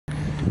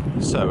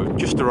So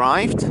just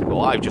arrived,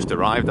 well I've just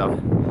arrived, I've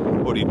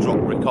already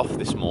dropped Rick off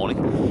this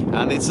morning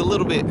and it's a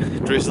little bit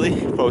drizzly,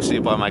 probably see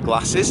it by my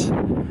glasses.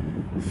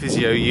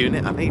 Physio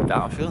unit, I need that,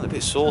 I'm feeling a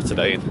bit sore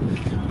today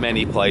in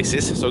many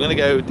places. So I'm going to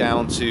go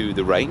down to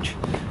the range,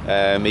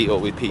 meet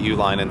up with Pete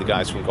Uline and the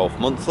guys from Golf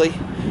Monthly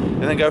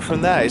and then go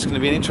from there. It's going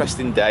to be an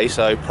interesting day,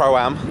 so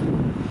Pro-Am,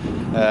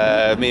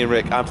 me and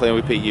Rick, I'm playing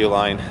with Pete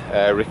Uline,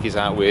 Rick is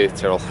out with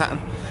Tyrrell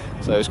Hatton,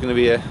 so it's going to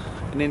be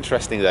an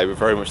interesting day. We're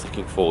very much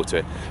looking forward to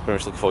it, very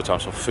much looking forward to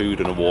having some food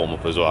and a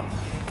warm-up as well.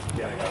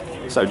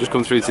 So just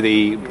come through to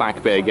the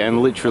back bit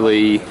again,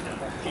 literally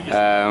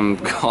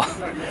got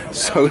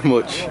so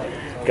much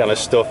kind of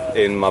stuff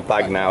in my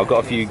bag now. I've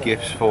got a few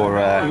gifts for,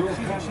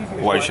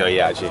 won't show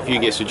you actually, a few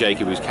gifts for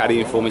Jacob who's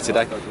caddying for me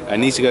today. I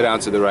need to go down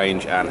to the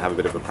range and have a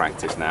bit of a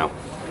practice now.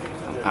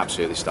 I'm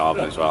absolutely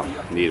starving as well,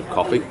 need a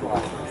coffee.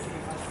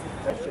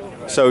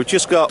 So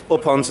just got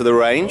up onto the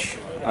range.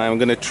 I'm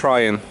going to try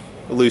and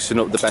loosen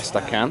up the best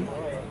I can.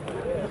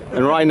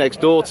 And right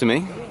next door to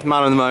me,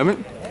 man of the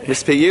moment,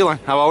 Mr. Pete Uline.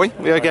 How are we?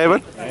 We okay,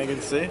 bud? Yeah, good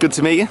to see you. Good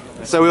to meet you.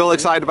 So we all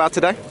excited about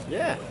today?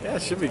 Yeah,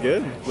 it should be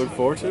good. Look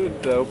forward to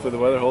it. Hopefully the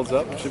weather holds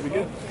up. It should be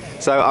good.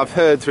 So I've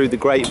heard through the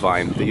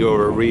grapevine that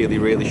you're a really,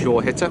 really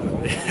short hitter,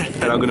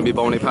 and I'm going to be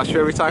bowling it past you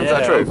every time.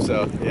 Yeah, is that true? I hope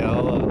so. Yeah,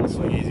 I'll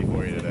swing easy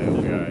for you today.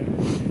 It'll be all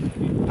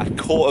right. I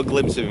caught a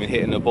glimpse of him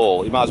hitting the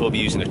ball. You might as well be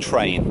using a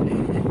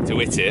train to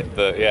hit it,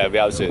 but yeah, it'll be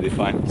absolutely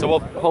fine. So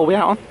what hole are we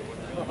out on?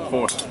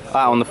 Fourth.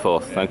 On the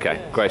fourth,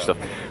 okay, great stuff.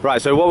 Right,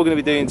 so what we're going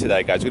to be doing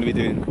today, guys, we're going to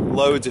be doing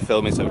loads of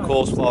filming, so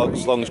course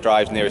vlogs, longs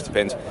drives, nearest to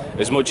pins,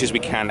 as much as we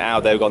can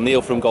out there. We've got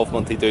Neil from Golf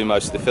Monthly doing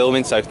most of the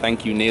filming, so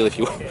thank you, Neil, if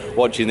you're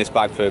watching this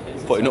back, for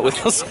putting up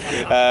with us.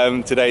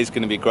 Today's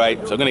going to be great,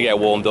 so I'm going to get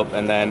warmed up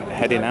and then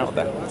heading out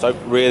there. So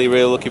really,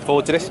 really looking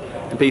forward to this.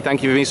 And Pete,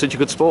 thank you for being such a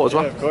good sport as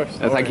well. Yeah, of course.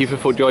 And thank you for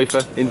FootJoy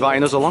for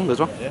inviting us along as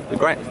well. Yeah. Been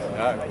great.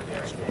 All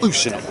right.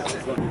 Loosen up.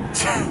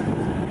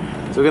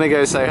 So we're going to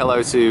go say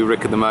hello to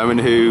Rick at the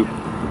moment, who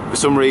for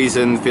some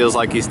reason feels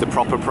like he's the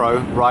proper pro,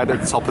 right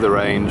at the top of the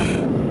range,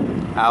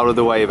 out of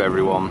the way of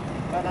everyone,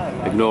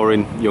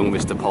 ignoring young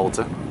Mr.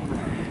 Poulter.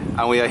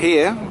 And we are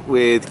here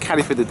with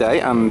caddy for the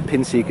day and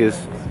Pin Seekers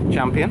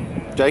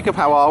champion. Jacob,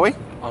 how are we?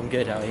 I'm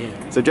good, how are you?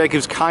 So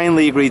Jacob's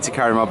kindly agreed to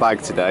carry my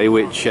bag today,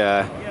 which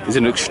is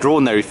an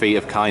extraordinary feat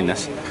of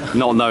kindness,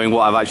 not knowing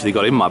what I've actually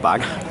got in my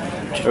bag.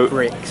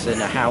 Bricks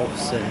and a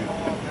house and...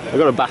 I've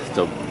got a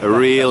bathtub, a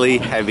really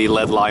heavy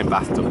lead-lined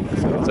bathtub.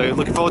 So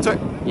looking forward to it?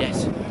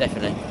 Yes,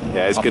 definitely.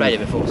 Yeah, it's I've good. played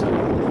it before, so...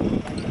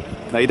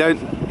 Now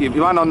you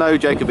might not know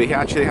Jacob, but he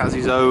actually has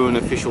his own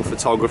official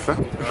photographer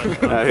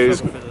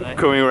who's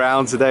coming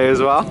around today as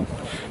well.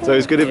 So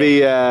it's going to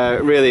be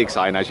really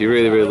exciting actually,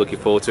 really, really looking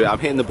forward to it. I'm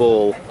hitting the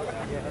ball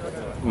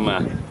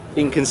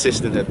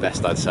inconsistent at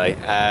best, I'd say.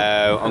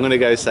 I'm going to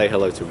go say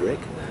hello to Rick,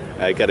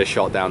 get a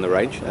shot down the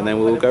range, and then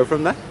we'll go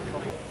from there.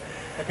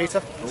 Hey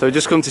Peter. So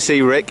just come to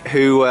see Rick,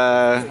 who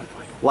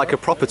like a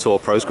proper tour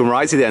pro, has come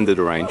right to the end of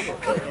the range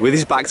with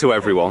his back to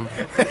everyone,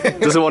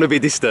 doesn't want to be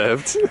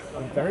disturbed.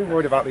 I'm very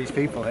worried about these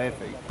people here,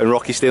 Pete. And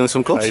Rocky's stealing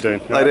some clubs. How you doing?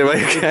 How you doing,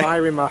 mate? Okay.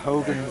 Admiring my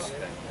Hogan's.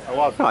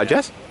 Hi,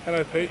 Jess.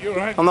 Hello Pete, you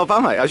alright? I'm not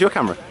bad, mate. How's your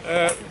camera?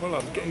 Well,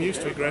 I'm getting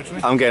used to it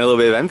gradually. I'm getting a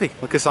little bit of envy.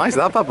 Look at the size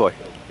of that bad boy.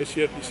 It's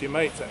your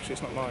mate's actually,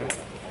 it's not mine.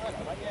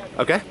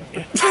 Okay.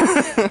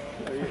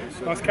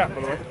 Nice cap,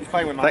 by the way. He's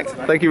playing with mine.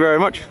 Thank you very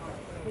much.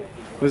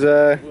 Was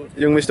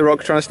young Mr.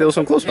 Rock trying to steal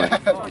some clubs, mate?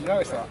 Yeah, you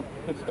noticed that?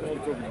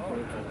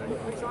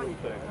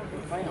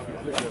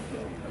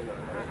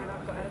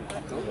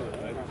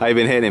 How you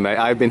been hitting it, mate?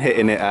 I've been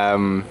hitting it.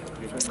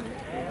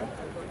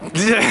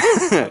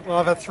 Well,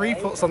 I've had 3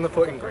 putts on the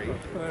putting green.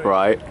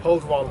 Right.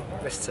 Pulled 1,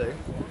 missed 2.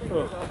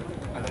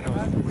 And then I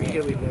was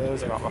really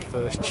nervous about my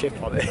first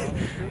chip on it.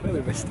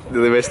 Really missed it.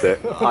 Really missed it.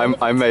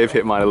 I may have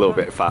hit mine a little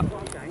bit fat.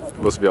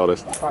 Must be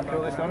honest. Quite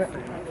cool, this on it.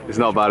 It's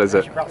not bad, is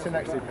it? Congrats in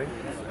next to you, Pete.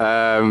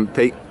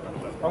 Pete.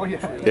 Oh,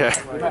 yeah. Yeah.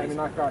 You met him, a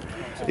nice guy.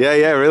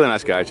 Yeah, really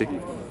nice guy actually.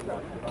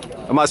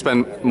 I might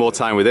spend more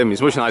time with him.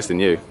 He's much nicer than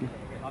you.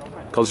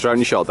 Concentrate on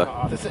your shot though.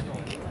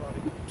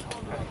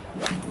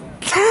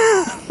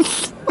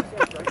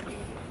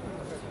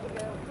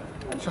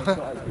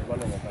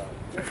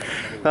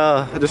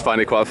 I just find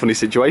it quite a funny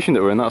situation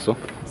that we're in, that's all.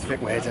 It's a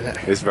bit weird, isn't it?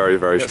 It's very,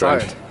 very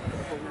strange. Tired.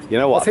 You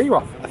know what? I'll tee you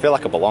off. I feel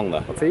like I belong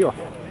there. I'll tee you off.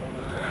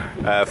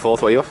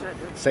 4th, what are you off?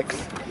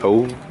 6th.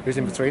 Oh, Who's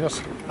in between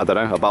us? I don't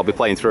know, I'll be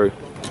playing through.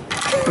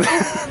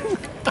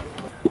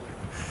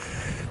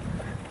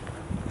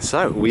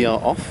 So, we are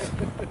off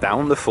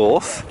down the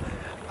 4th,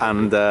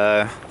 and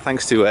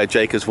thanks to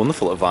Jacob's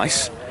wonderful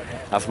advice,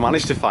 I've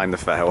managed to find the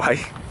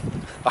fairway.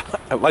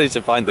 I managed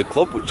to find the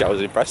club, which I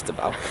was impressed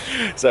about.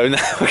 So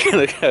now we're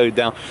going to go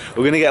down.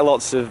 We're going to get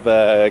lots of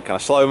kind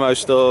of slow-mo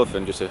stuff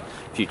and just a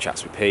few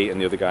chats with Pete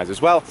and the other guys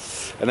as well.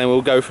 And then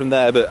we'll go from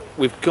there. But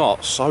we've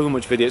got so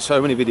many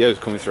videos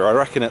coming through. I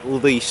reckon at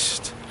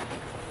least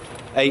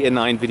 8 or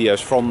 9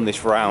 videos from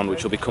this round,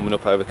 which will be coming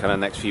up over kind of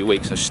next few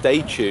weeks. So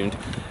stay tuned.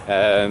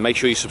 Make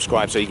sure you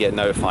subscribe so you get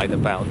notified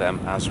about them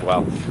as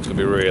well. It's going to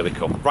be really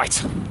cool.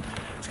 Right,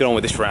 let's get on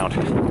with this round.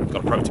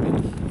 Got a pro to be.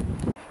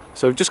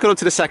 So we've just got up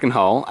to the second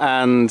hole,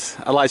 and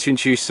I'd like to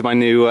introduce to my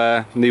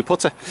new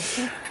putter,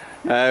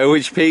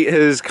 which Pete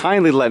has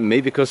kindly lent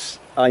me because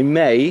I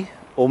may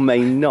or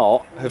may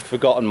not have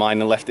forgotten mine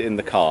and left it in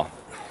the car.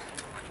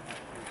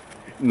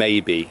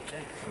 Maybe,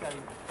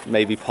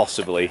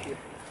 possibly,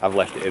 I've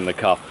left it in the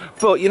car.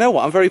 But you know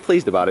what? I'm very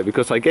pleased about it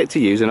because I get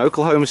to use an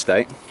Oklahoma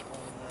State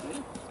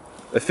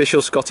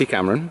official Scotty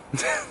Cameron.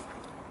 It's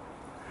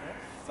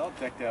all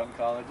decked out in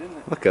college, isn't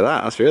it? Look at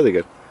that, that's really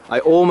good. I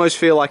almost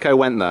feel like I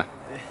went there.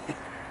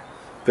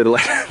 Bit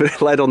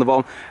of lead on the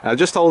bottom. I've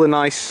just hold a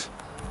nice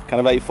kind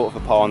of 8 foot for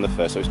par on the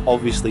first, so it's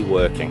obviously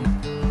working.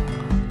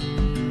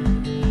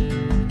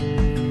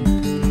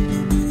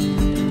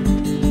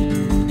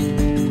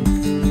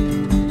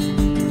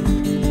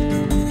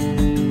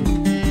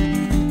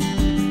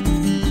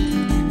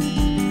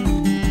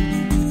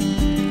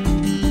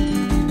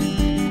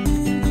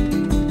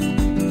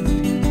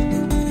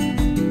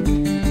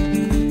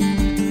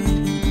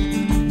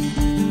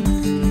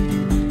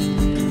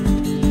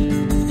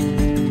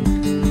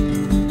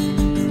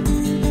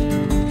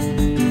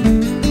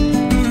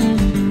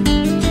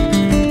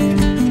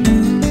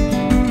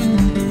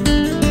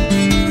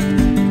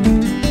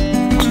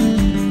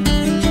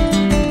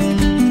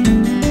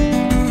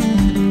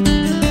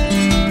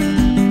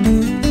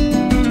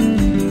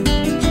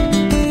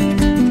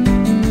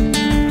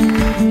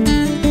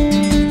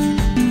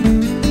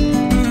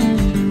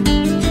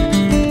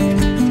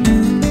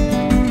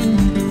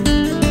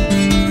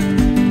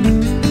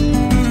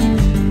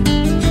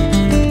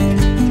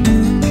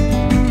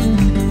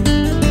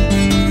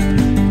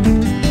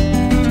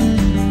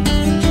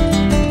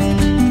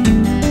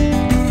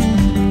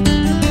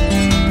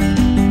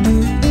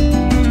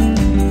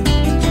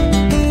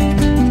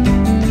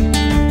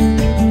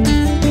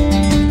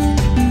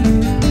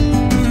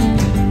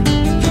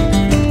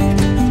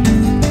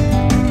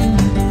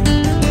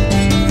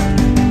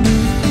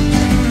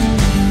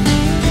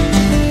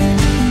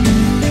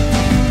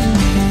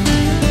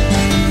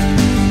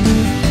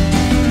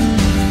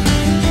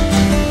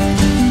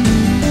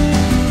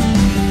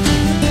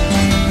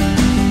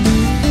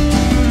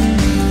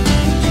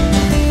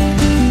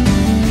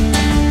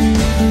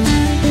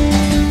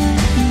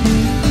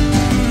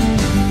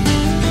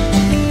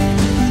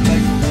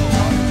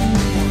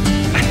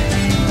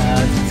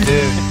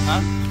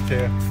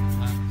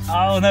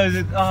 Oh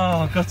no,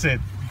 oh, gutted.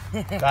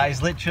 That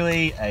is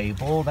literally a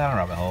ball down a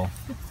rabbit hole.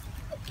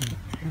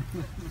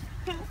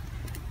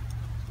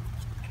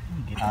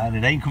 And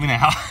it ain't coming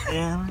out.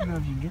 Yeah, I don't know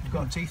if you can get it.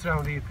 Got a teeth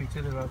round here,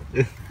 Peter.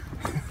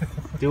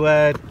 Do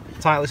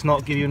Titleist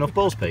not give you enough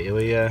balls, Pete? Are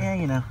we, Yeah,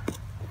 you know.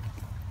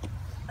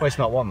 Well, it's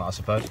not one, that, I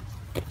suppose.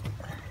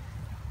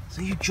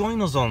 So you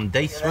join us on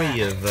day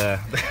 3 of...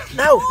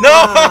 No!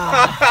 No!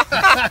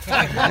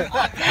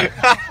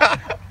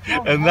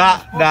 And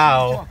that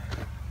now...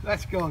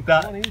 Let's go.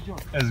 That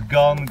has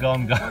gone.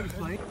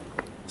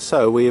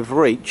 So we have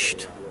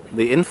reached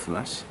the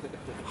infamous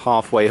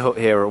halfway hut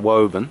here at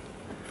Woburn.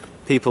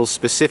 People's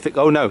specific...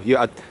 Oh no,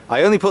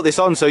 I only put this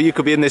on so you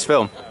could be in this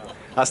film.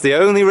 That's the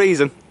only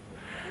reason.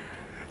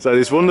 So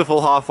this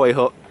wonderful halfway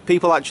hut.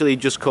 People actually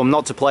just come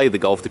not to play the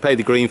golf, they pay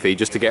the green fee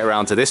just to get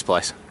around to this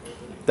place.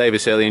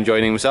 David's certainly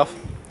enjoying himself.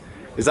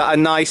 Is that a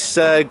nice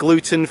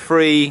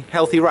gluten-free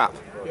healthy wrap?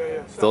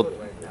 Yeah.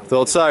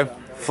 Thought so.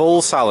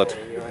 Full salad.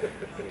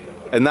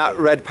 And that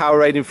red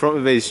Powerade in front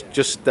of me is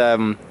just,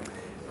 yeah,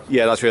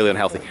 that's really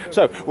unhealthy.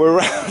 So, we're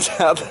around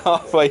at the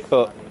halfway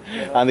hut,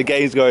 and the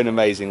game's going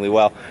amazingly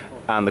well,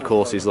 and the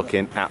course is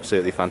looking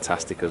absolutely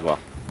fantastic as well.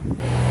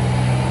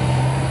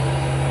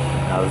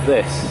 Now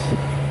this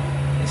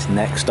is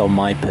next on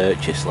my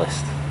purchase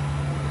list.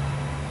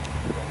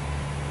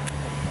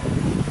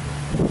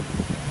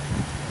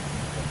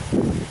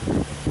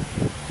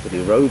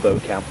 The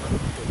RoboCam.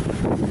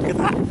 Look at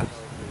that!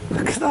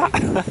 Look at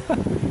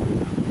that!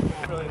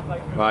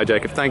 Right,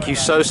 Jacob, thank you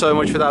so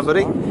much for that,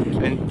 buddy.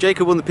 And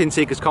Jacob won the Pin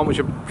Seekers comp, which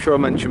I'm sure I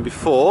mentioned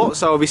before,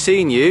 so I'll be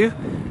seeing you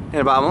in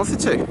about a month or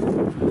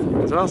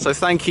 2 as well. So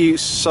thank you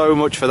so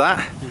much for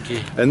that. Thank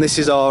you. And this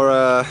is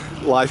our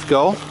life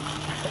goal,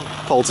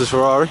 Poulter's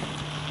Ferrari.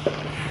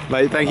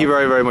 Mate, thank you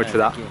very much for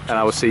that, and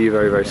I will see you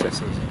very soon.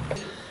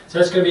 So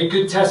it's going to be a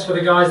good test for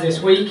the guys this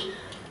week.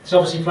 It's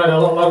obviously played a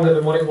lot longer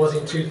than what it was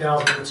in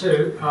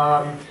 2002.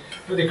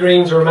 But the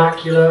greens are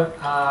immaculate.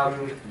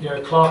 You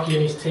know, Clarkey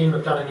and his team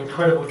have done an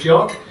incredible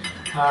job,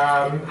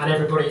 and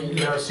everybody,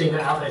 has seen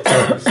it out there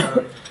today.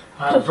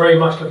 So very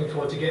much looking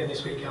forward to getting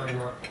this week going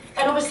right.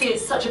 And obviously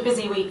it's such a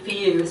busy week for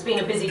you. It's been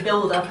a busy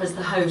build-up as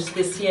the host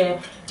this year.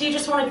 Do you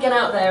just want to get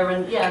out there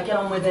and get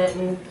on with it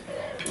and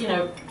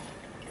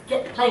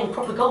get playing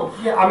proper golf?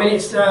 Yeah, I mean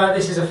this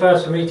is a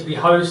first for me to be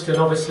host, and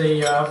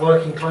obviously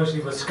working closely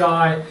with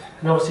Sky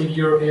and obviously the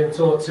European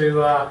Tour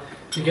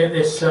to get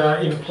this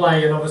in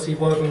play, and obviously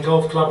Woburn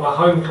Golf Club, my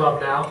home club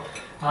now.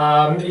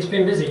 It's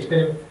been busy. It's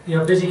been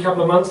a busy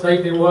couple of months.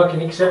 They've been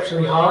working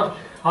exceptionally hard.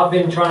 I've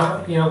been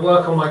trying to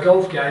work on my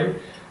golf game,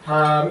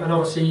 and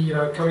obviously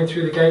coming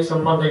through the gates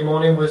on Monday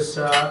morning was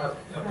a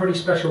pretty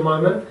special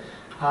moment,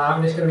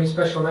 and it's going to be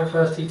special on that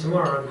first tee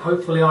tomorrow. And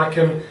hopefully I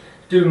can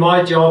do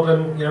my job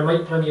and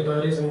make plenty of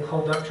birdies and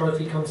hold that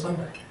trophy come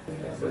Sunday.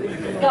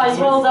 Guys,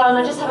 well done.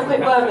 I just have a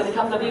quick word with a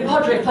couple of you.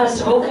 Podrick, first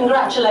of all,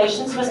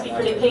 congratulations. Must be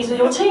pretty pleased with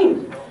your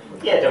team.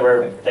 Yeah,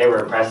 they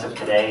were impressive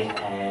today.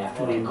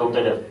 We had a good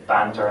bit of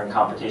banter and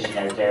competition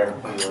out there.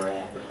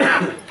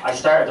 I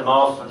started them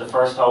off at the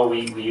first hole.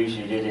 We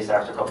usually do this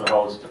after a couple of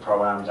holes of the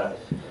pro-am, that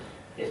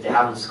if they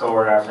haven't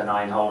scored after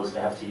 9 holes, they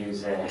have to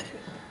use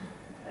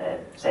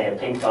say a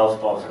pink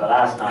golf ball for the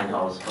last 9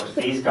 holes. But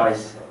these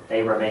guys,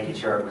 they were making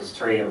sure it was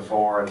 3 and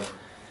 4, and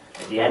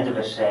at the end of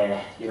it,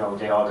 they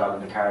all got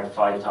in the card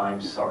 5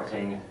 times, sort of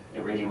thing.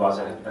 It really was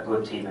a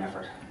good team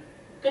effort.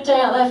 Good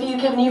day out there for you,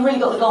 Kevin. You've really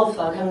got the golf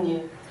bug, haven't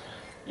you?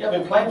 Yeah, I've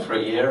been playing for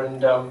a year,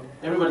 and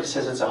everybody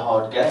says it's a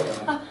hard game.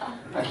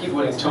 I keep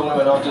winning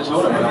tournament after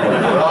tournament. I won a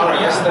Ferrari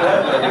yesterday,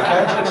 I won a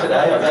Decanter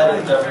today, I've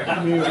added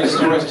a few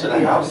stories to the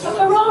house. A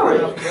Ferrari?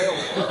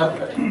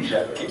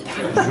 Joking. Which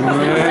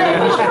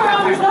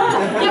Ferrari was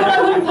that? Yeah, but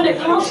I wouldn't put it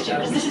past you,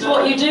 because this is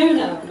what you do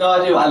now. No,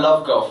 I do. I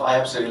love golf. I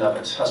absolutely love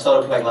it. I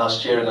started playing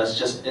last year, and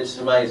it's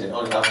amazing.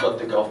 I've got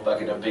the golf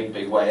bug in a big,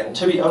 big way. And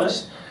to be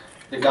honest,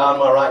 the guy on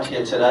my right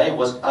here today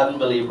was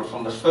unbelievable.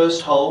 From the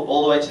first hole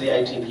all the way to the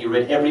 18th, he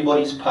read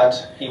everybody's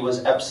putt. He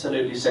was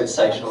absolutely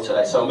sensational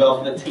today. So I'm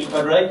going for the team,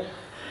 Padre.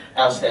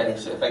 Outstanding,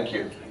 sir. Thank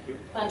you.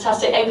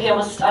 Fantastic. AP,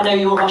 I know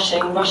you were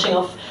rushing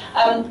off.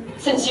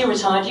 Since you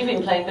retired, you've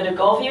been playing a bit of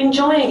golf. Are you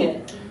enjoying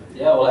it?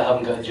 Yeah, well, I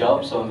haven't got a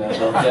job, so I may as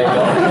well play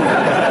golf.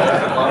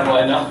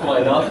 Why not?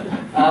 Why not?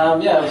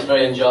 Yeah, it was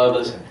very enjoyable.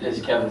 As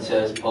Kevin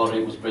says,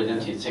 Padraig was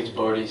brilliant. He had 6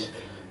 birdies.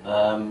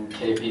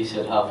 KP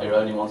said halfway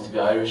around he wants to be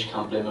Irish,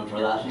 can't blame him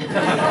for that.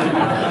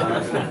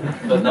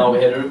 But no,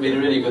 we had a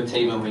really good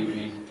team, and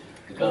we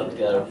got it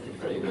together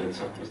pretty good,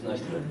 so it was nice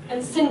to do.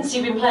 And since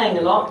you've been playing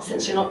a lot,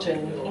 since you're not doing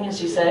anything,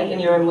 as you say, in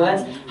your own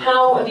words,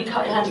 how have you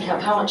cut your handicap?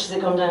 How much has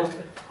it gone down?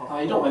 Oh,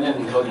 you don't win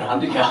anything cutting your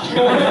handicap.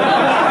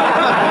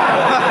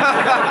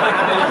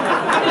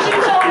 Because you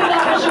told me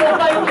that was your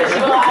focus,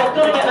 you were like, I've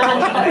got to get my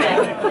handicap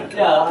down.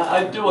 Yeah, I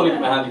do want to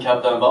get my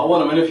handicap down, but I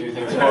want to win a few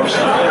things first.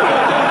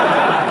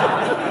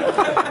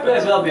 May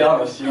as well be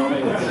honest, you know what I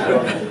mean?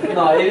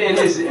 No, it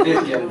is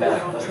getting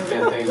better, that's the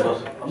main thing,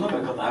 but I'm not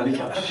going to cut the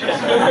handicap.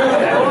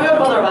 Well, we won't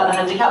bother about the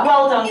handicap.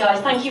 Well done,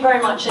 guys. Thank you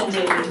very much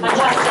indeed.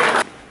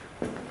 Fantastic.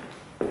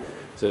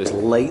 So it's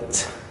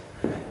late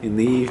in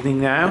the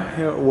evening now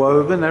here at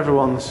Woburn.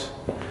 Everyone's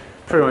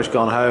pretty much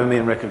gone home. Me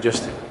and Rick have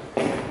just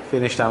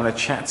finished having a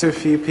chat to a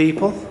few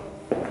people.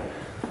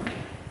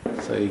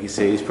 So you can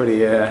see it's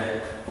pretty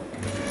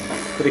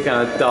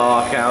kind of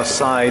dark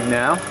outside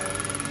now.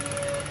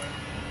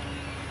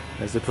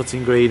 There's the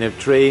putting green of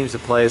Dreams, the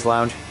Players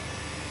Lounge.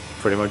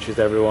 Pretty much just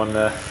everyone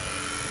has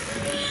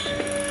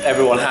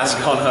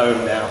gone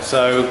home now.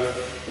 So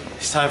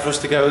it's time for us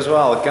to go as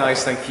well.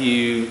 Guys, thank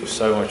you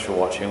so much for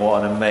watching.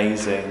 What an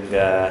amazing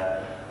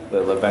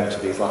little adventure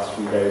these last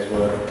few days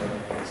were.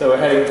 So we're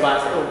heading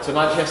back up to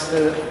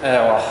Manchester,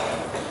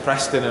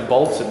 Preston and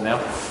Bolton now.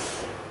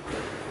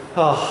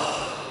 Oh.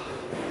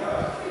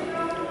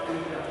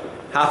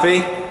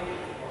 Happy?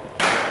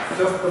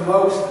 Just the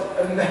most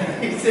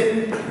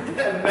amazing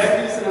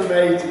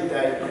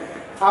day.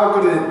 How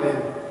good has it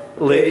been?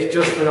 It's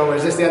just phenomenal.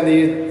 Is this the end of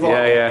your vlog?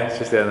 Yeah, it's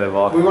just the end of the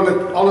vlog. We want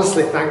to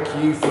honestly thank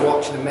you for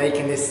watching and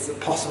making this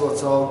possible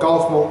at all.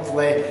 Golf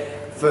Monthly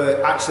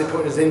for actually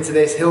putting us into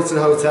this. Hilton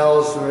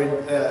Hotels for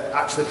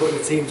actually putting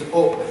the teams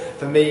up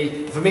for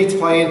me to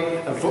play in,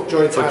 and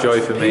Footjoy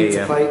for me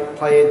to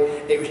play in.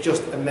 It was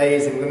just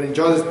amazing. We're going to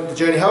enjoy the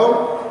journey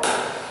home.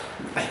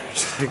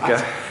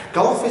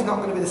 Golf is not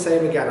going to be the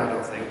same again, I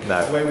don't think.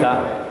 No,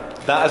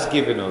 that has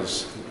given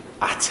us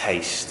a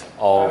taste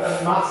of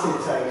a massive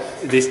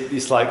taste. This.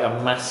 It's like a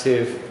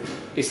massive.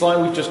 It's like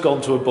we've just gone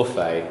to a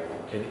buffet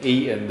and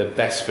eaten the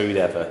best food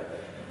ever.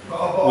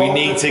 We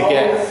need to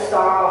get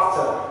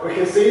starter. We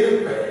can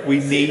see we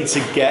need to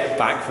get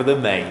back for the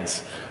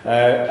mains.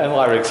 And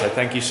like Rick said,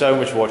 thank you so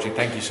much for watching.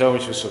 Thank you so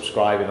much for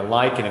subscribing and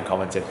liking and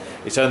commenting.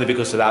 It's only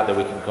because of that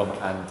we can come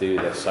and do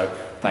this. So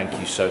thank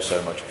you so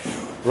much.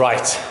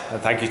 Right,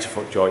 and thank you to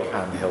Footjoy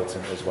and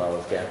Hilton as well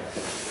again.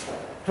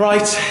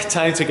 Right,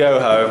 time to go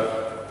home.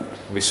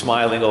 We'll be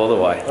smiling all the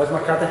way. Where's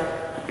my caddy?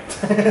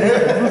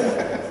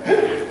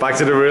 Back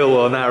to the real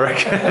world now,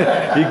 Rick.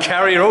 You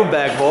carry your own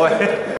bag, boy.